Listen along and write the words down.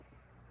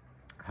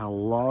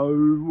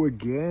Hello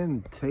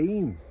again,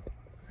 team.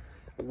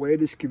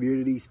 Awareness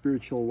Community,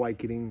 Spiritual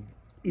Awakening,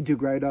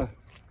 Integrator,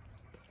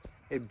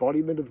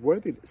 Embodiment of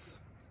Worthiness.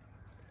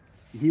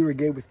 Here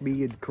again with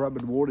me in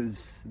Currumbin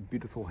Waters,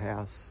 beautiful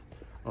house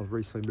I've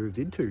recently moved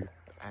into.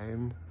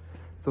 And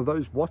for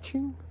those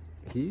watching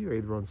here,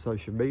 either on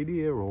social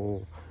media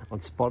or on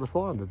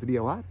Spotify, on the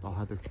video app, I'll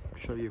have to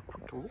show you a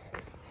quick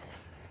look.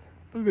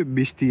 A little bit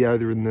misty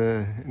over in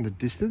the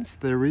distance.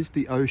 There is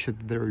the ocean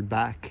at the very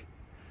back.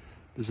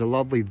 There's a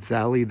lovely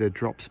valley that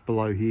drops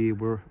below here.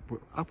 We're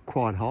up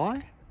quite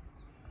high.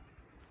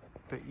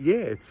 But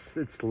yeah,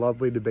 it's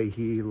lovely to be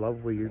here,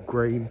 lovely and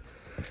green.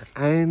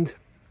 And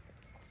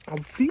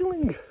I'm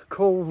feeling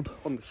called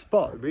on the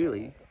spot,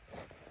 really,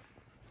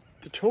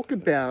 to talk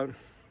about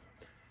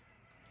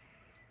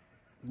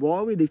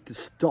why we need to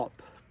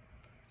stop,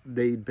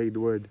 need being the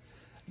word,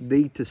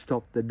 need to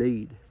stop the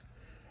need.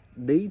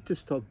 Need to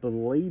stop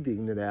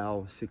believing that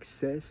our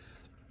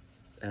success,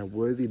 our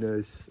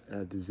worthiness,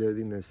 our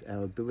deservingness,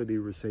 our ability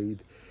to receive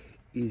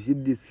is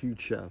in the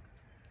future,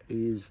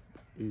 is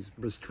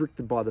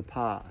restricted by the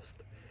past,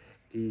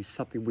 is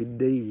something we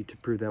need to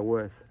prove our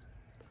worth.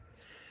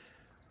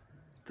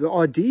 The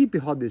idea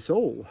behind this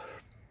all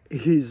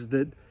is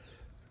that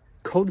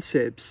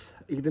concepts,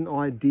 even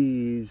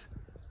ideas,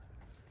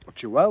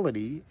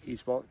 duality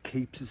is what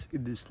keeps us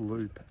in this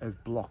loop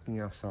of blocking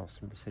ourselves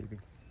from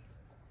receiving.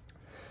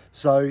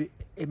 So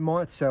it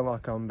might sound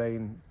like I'm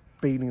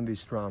beating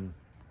this drum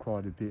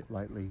quite a bit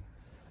lately,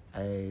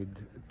 and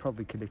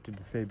probably connected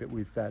a fair bit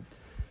with that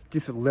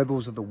different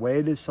levels of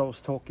awareness I was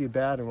talking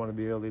about in one of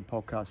the earlier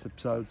podcast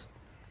episodes,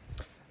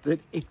 that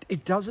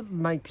it doesn't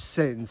make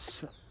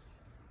sense,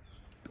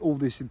 all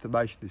this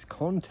information, this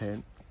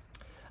content,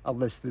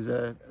 unless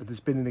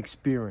there's been an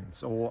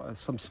experience or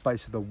some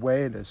space of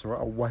awareness or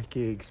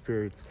awakening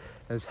experience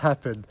has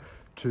happened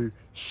to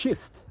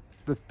shift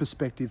the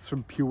perspective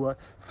from pure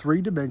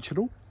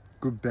three-dimensional,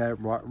 good,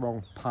 bad, right,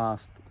 wrong,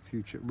 past,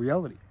 future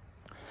reality.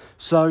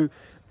 So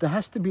there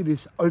has to be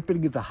this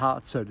opening of the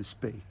heart, so to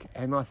speak.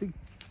 And I think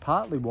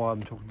partly why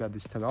I'm talking about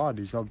this tonight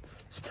is I've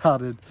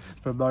started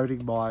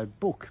promoting my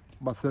book,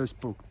 my first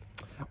book,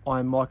 I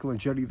Am Michael and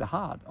Journey the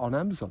Heart, on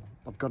Amazon.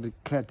 I've got a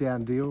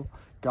countdown deal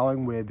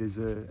going where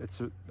it's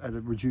at a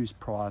reduced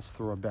price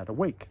for about a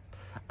week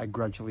and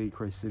gradually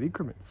increases in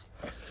increments.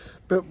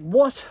 But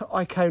what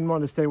I came to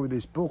understand with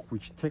this book,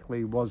 which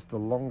technically was the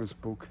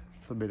longest book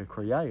for me to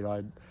create,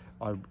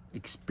 I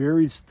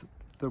experienced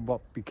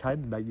what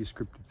became the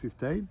manuscript in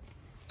 15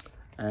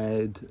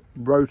 and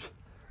wrote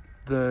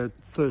the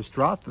first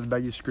draft of the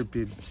manuscript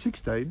in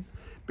 16,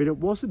 but it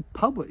wasn't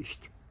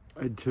published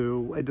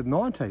until end of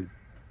 19.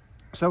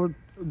 So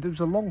there was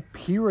a long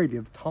period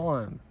of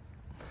time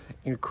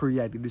in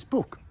creating this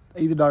book,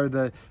 even though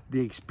the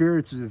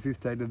experiences of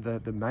 15 and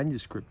the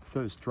manuscript, the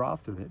first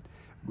draft of it,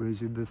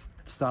 was in the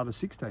start of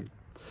 16.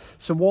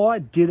 So why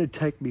did it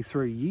take me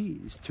 3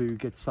 years to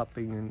get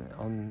something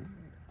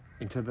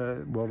into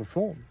the world of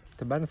form,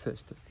 to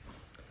manifest it?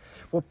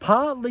 Well,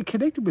 partly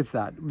connected with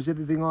that was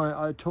everything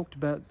I talked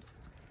about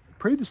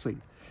previously.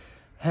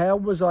 How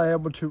was I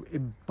able to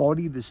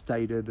embody the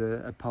state of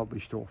a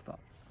published author?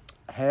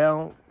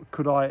 How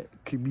could I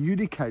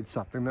communicate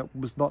something that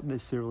was not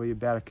necessarily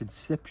about a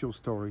conceptual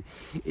story?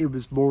 It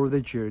was more of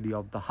the journey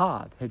of the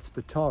heart, hence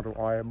the title,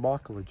 I Am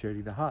Michael, A Journey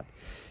of the Heart.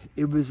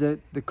 It was the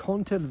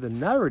content of the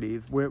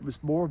narrative where it was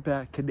more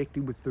about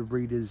connecting with the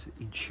reader's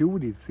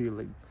intuitive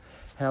feeling,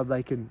 how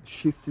they can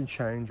shift and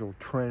change or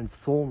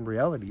transform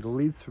reality,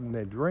 live from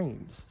their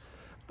dreams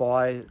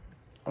by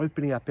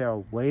opening up our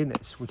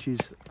awareness, which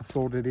is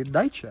afforded in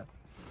nature.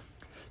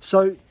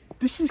 So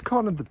this is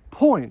kind of the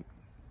point.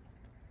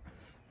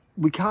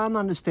 We can't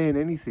understand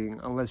anything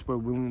unless we're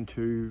willing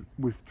to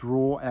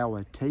withdraw our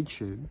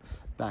attention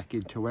back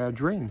into our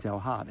dreams, our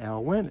heart, our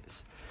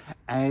awareness.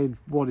 And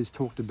what is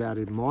talked about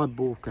in my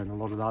book and a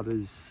lot of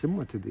others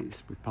similar to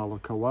this with Paulo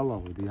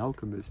Coelho, The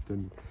Alchemist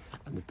and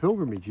The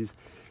Pilgrimage, is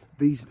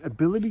these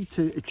ability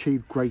to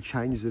achieve great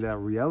changes in our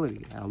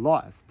reality, our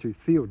life, to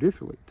feel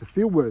differently, to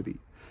feel worthy,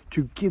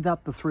 to give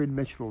up the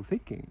three-dimensional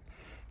thinking,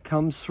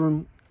 comes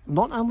from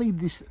not only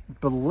this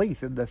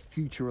belief in the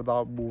future of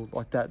I will,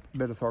 like that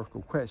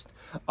metaphorical quest,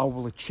 I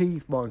will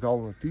achieve my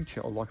goal in the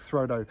future, or like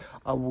Frodo,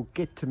 I will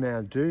get to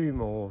Mount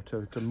Doom or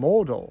to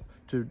Mordor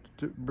to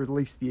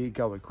release the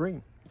egoic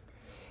ring.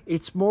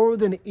 It's more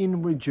than an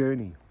inward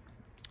journey.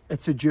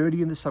 It's a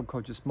journey in the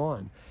subconscious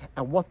mind.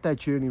 And what that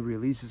journey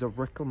really is a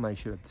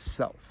reclamation of the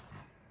self.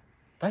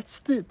 That's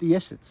the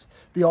essence,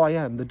 the I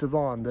am, the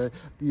divine, the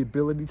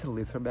ability to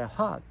live from our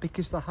heart,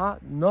 because the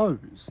heart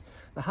knows.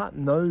 The heart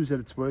knows that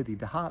it's worthy.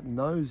 The heart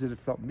knows that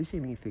it's not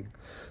missing anything.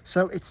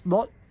 So it's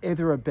not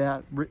ever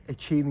about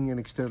achieving an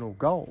external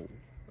goal,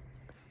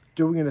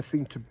 doing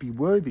anything to be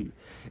worthy.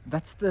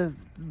 That's the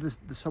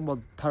somewhat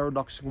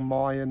paradoxical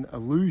Mayan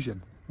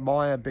illusion.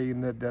 Maya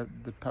being the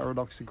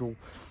paradoxical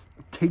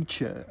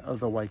teacher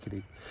of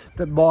awakening.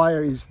 That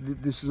Maya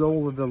this is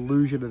all an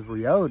illusion of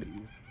reality.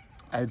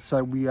 And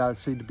so we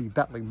seem to be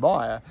battling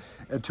Maya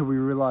until we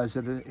realize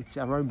that it's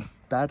our own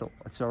battle,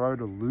 it's our own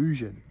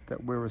illusion,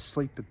 that we're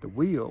asleep at the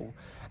wheel,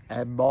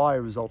 and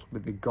Maya is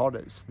ultimately the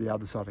goddess, the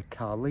other side of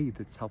Kali,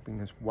 that's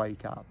helping us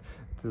wake up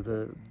to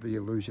the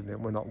illusion that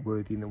we're not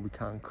worthy and that we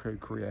can't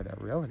create our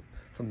reality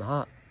from the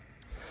heart.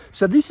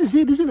 So this is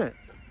it, isn't it?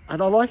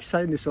 And I like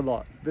saying this a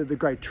lot, the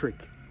great trick,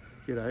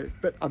 you know,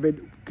 but I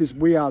mean, because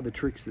we are the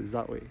tricksters,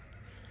 aren't we?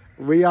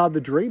 We are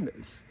the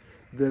dreamers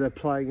that are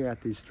playing out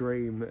this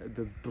dream,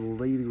 the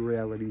believing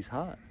reality is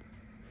hard,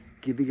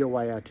 giving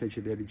away our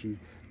attention and energy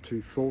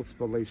to thoughts,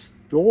 beliefs,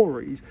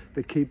 stories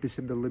that keep us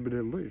in the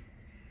limited loop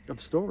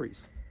of stories.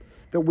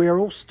 That we're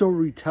all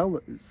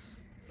storytellers,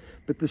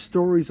 but the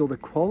stories or the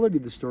quality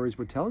of the stories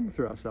we're telling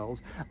through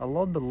ourselves are a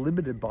lot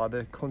limited by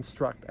the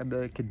construct and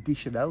the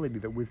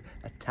conditionality that we've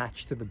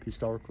attached to them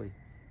historically.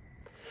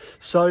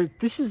 So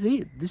this is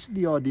it. This is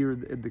the idea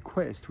of the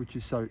quest, which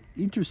is so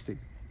interesting.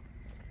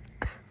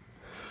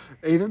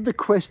 Even the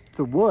quest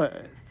for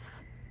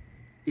worth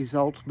is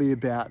ultimately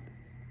about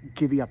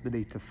giving up the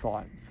need to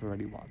fight for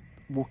anyone.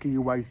 Walking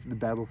away from the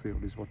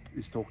battlefield is what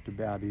is talked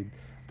about in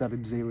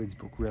David Zealand's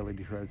book,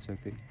 Reality Transfer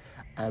Thing.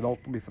 And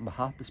ultimately, from a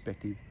heart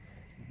perspective,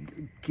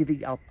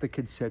 giving up the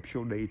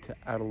conceptual need to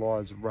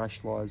analyse,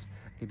 rationalise,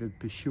 even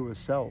pursue a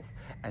self,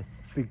 and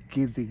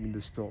forgiving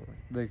the story.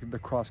 The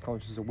Christ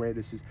conscious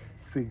awareness is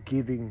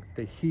forgiving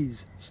the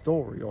his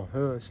story or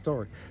her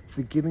story,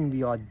 forgiving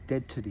the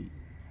identity,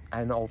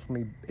 and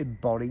ultimately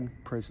embodying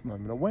present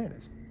moment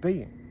awareness,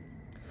 being.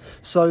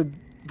 So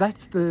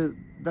that's the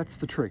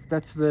trick.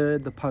 That's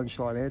the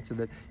punchline answer,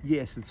 that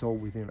yes, it's all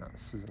within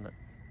us, isn't it?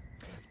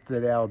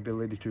 That our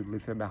ability to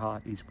live from our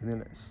heart is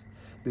within us.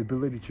 The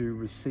ability to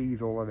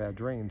receive all of our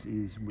dreams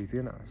is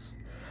within us.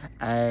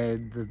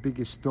 And the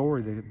biggest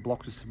story that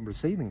blocks us from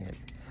receiving it,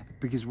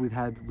 because we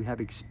have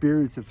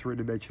experience of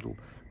three-dimensional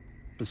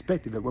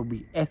perspective, that when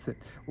we effort,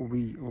 when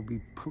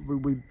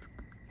we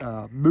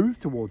move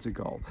towards a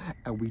goal,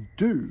 and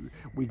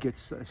we get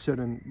a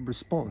certain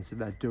response in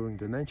that doing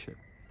dimension.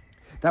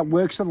 That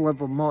works on the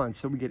level of mind,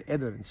 so we get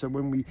evidence. So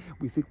when we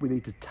think we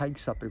need to take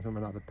something from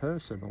another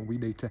person, or we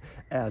need to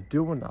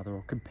outdo another,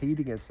 or compete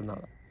against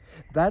another,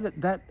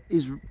 that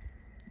is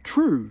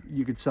true,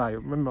 you could say.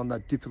 Remember, on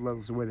that different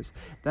levels of awareness,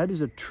 that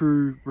is a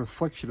true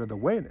reflection of the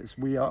awareness.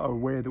 We are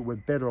aware that we're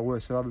better or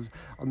worse than others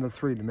on the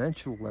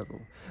three-dimensional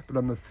level. But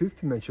on the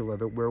fifth-dimensional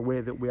level, we're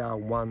aware that we are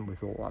one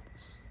with all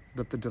others,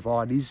 that the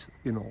divine is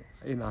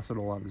in us and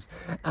all others,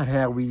 and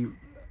how we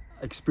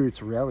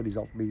experience reality is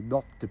ultimately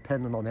not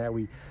dependent on how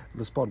we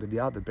respond to the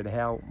other, but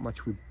how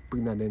much we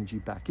bring that energy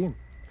back in.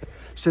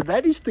 So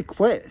that is the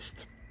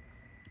quest.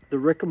 The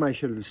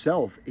reclamation of the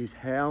self is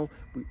how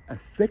we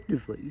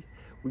effectively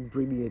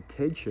bring the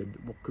attention,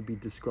 what could be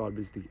described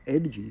as the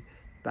energy,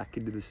 back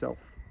into the self.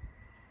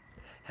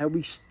 How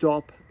we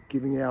stop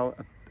giving our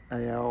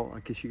I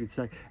guess you could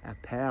say, our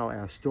power,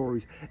 our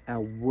stories,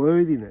 our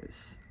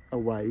worthiness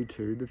away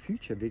to the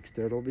future, the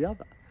external, the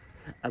other.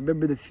 And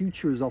remember, the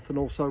future is often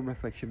also a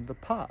reflection of the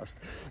past.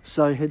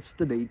 So hence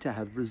the need to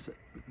have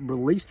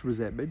released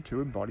resentment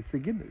to embody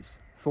forgiveness,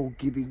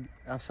 forgiving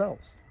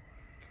ourselves.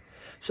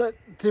 So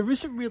there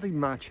isn't really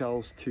much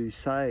else to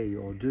say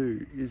or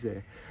do, is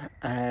there?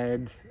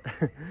 And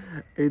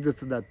either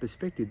from that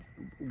perspective,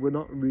 we're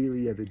not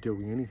really ever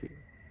doing anything.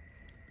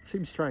 It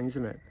seems strange,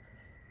 isn't it?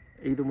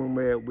 Either when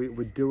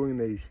we're doing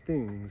these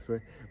things,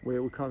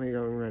 we're kind of going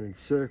around in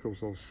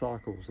circles or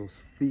cycles or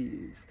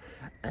spheres,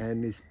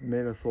 and this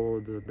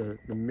metaphor,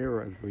 the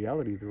mirror of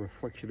reality, the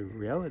reflection of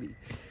reality,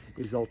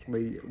 is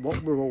ultimately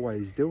what we're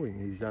always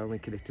doing is only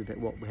connected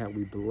to how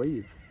we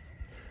believe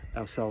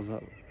ourselves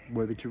are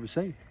worthy to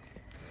receive.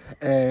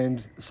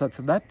 And so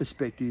from that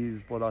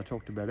perspective, what I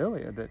talked about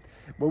earlier, that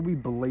when we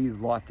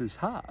believe life is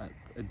hard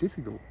and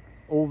difficult,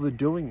 all the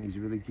doing is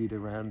really geared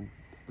around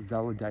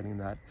validating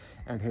that,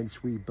 and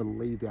hence we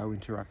believe our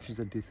interactions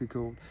are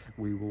difficult.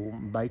 We will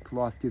make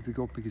life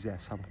difficult because our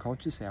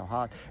subconscious, our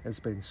heart, has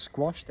been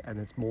squashed, and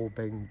it's more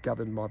being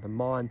governed by the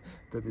mind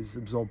that is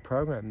absorbed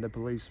program that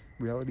believes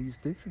reality is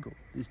difficult.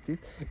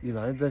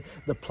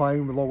 The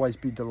plane will always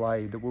be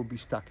delayed, that we'll be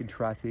stuck in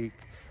traffic,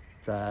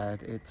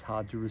 that it's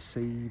hard to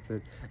receive,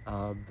 that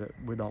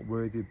we're not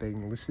worthy of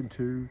being listened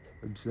to,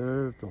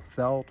 observed, or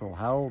felt, or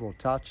held, or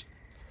touched.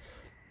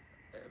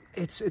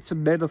 It's a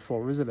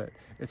metaphor, isn't it?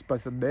 It's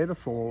both a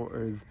metaphor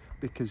of,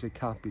 because it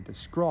can't be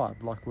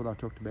described, like what I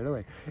talked about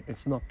earlier.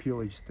 It's not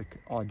purely just the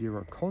idea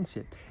or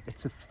concept,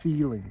 it's a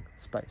feeling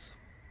space.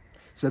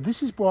 So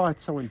this is why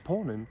it's so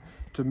important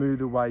to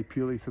move away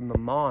purely from the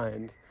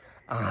mind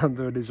that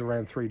it is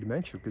around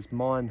three-dimensional, because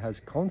mind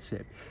has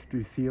concept,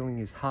 feeling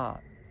is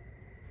heart.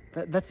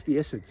 That's the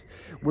essence.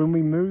 When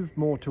we move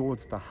more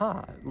towards the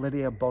heart, let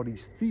our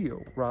bodies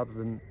feel rather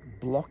than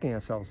blocking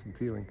ourselves from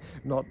feeling,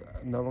 no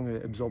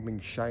longer absorbing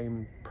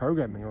shame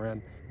programming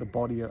around the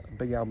body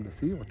being able to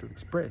feel or to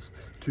express,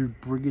 to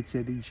bring its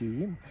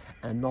energy in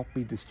and not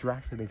be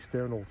distracted in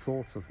external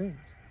thoughts or things.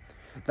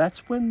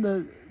 That's when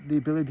the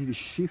ability to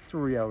shift the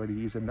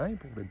reality is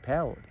enabled,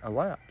 empowered,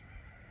 allowed.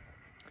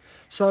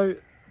 So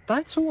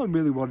that's all I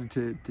really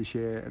wanted to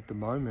share at the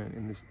moment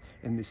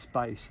in this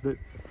space. That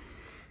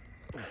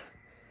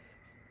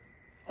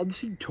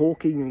obviously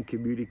talking and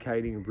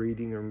communicating,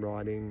 reading and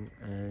writing,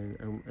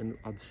 and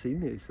I've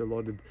seen this a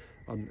lot of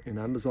in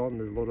Amazon.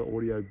 There's a lot of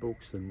audio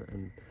books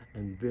and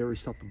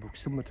various type of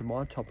books similar to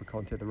my type of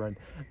content around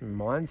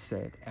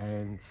mindset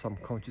and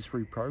subconscious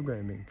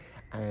reprogramming,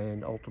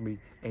 and ultimately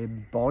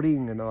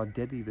embodying an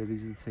identity that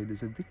isn't seen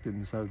as a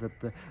victim, so that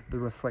the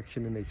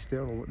reflection in the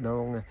external no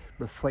longer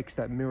reflects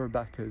that mirror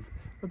back of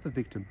the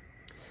victim.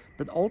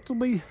 But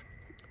ultimately,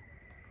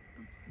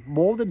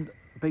 more than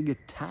being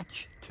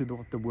attached to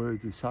what the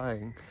words are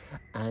saying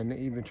and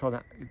even trying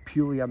to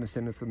purely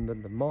understand it from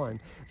the mind,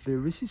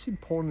 there is this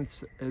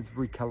importance of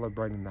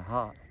recalibrating the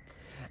heart.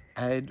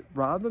 And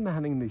rather than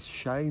having these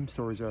shame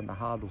stories around the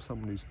heart, or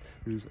someone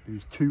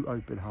who's too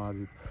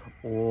open-hearted,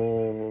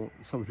 or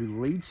someone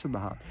who leads to the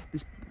heart,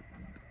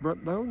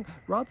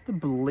 rather than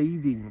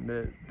believing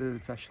that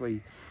it's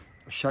actually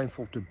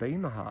shameful to be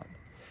in the heart,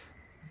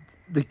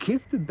 the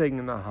gift of being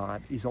in the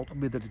heart is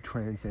ultimately that it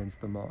transcends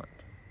the mind.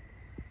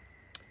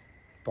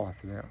 Bye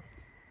for now.